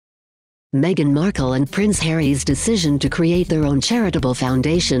Meghan Markle and Prince Harry's decision to create their own charitable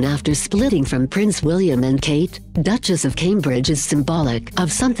foundation after splitting from Prince William and Kate, Duchess of Cambridge, is symbolic of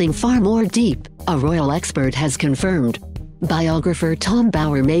something far more deep, a royal expert has confirmed. Biographer Tom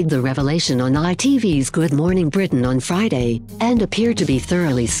Bower made the revelation on ITV's Good Morning Britain on Friday, and appeared to be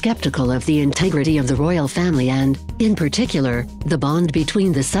thoroughly skeptical of the integrity of the royal family and, in particular, the bond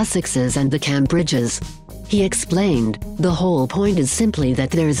between the Sussexes and the Cambridges. He explained, "The whole point is simply that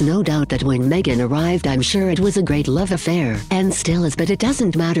there's no doubt that when Meghan arrived, I'm sure it was a great love affair, and still is, but it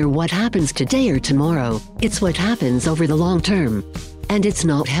doesn't matter what happens today or tomorrow, it's what happens over the long term. And it's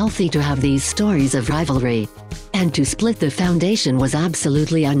not healthy to have these stories of rivalry. And to split the foundation was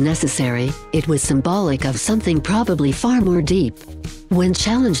absolutely unnecessary, it was symbolic of something probably far more deep." When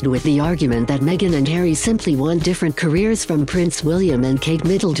challenged with the argument that Meghan and Harry simply want different careers from Prince William and Kate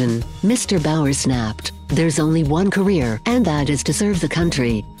Middleton, Mr. Bower snapped, "There's only one career, and that is to serve the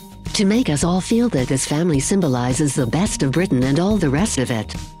country. To make us all feel that this family symbolizes the best of Britain and all the rest of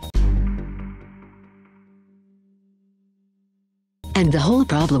it. And the whole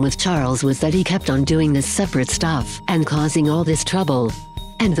problem with Charles was that he kept on doing this separate stuff and causing all this trouble.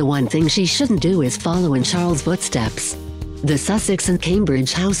 And the one thing she shouldn't do is follow in Charles' footsteps." The Sussex and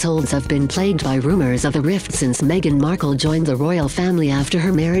Cambridge households have been plagued by rumors of a rift since Meghan Markle joined the royal family after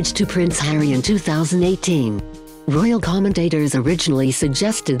her marriage to Prince Harry in 2018. Royal commentators originally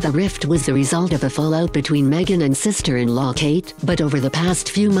suggested the rift was the result of a fallout between Meghan and sister-in-law Kate, but over the past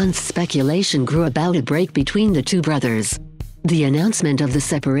few months speculation grew about a break between the two brothers. The announcement of the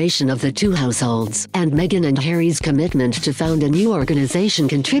separation of the two households and Meghan and Harry's commitment to found a new organization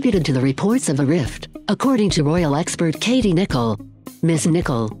contributed to the reports of a rift, according to royal expert Katie Nicholl. Ms.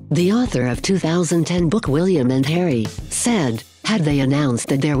 Nicholl, the author of 2010 book William and Harry, said, "Had they announced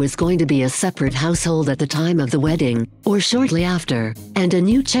that there was going to be a separate household at the time of the wedding, or shortly after, and a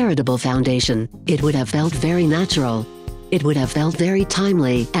new charitable foundation, it would have felt very natural. It would have felt very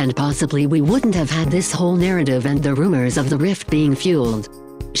timely, and possibly we wouldn't have had this whole narrative and the rumors of the rift being fueled."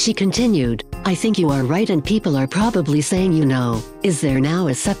 She continued, "I think you are right, and people are probably saying, is there now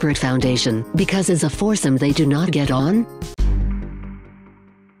a separate foundation because as a foursome they do not get on?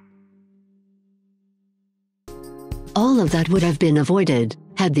 All of that would have been avoided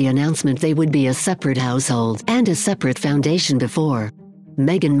had the announcement they would be a separate household and a separate foundation before."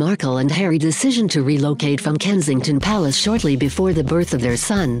 Meghan Markle and Harry's decision to relocate from Kensington Palace shortly before the birth of their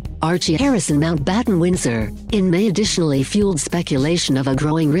son, Archie Harrison Mountbatten Windsor, in May additionally fueled speculation of a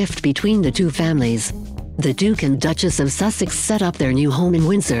growing rift between the two families. The Duke and Duchess of Sussex set up their new home in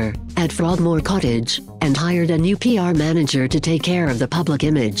Windsor, at Frogmore Cottage, and hired a new PR manager to take care of the public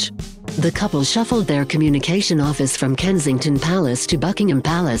image. The couple shuffled their communication office from Kensington Palace to Buckingham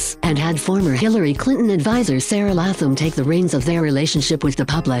Palace and had former Hillary Clinton advisor Sarah Latham take the reins of their relationship with the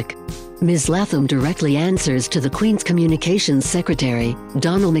public. Ms. Latham directly answers to the Queen's Communications Secretary,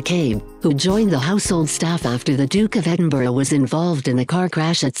 Donald McCabe, who joined the household staff after the Duke of Edinburgh was involved in a car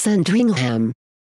crash at Sandringham.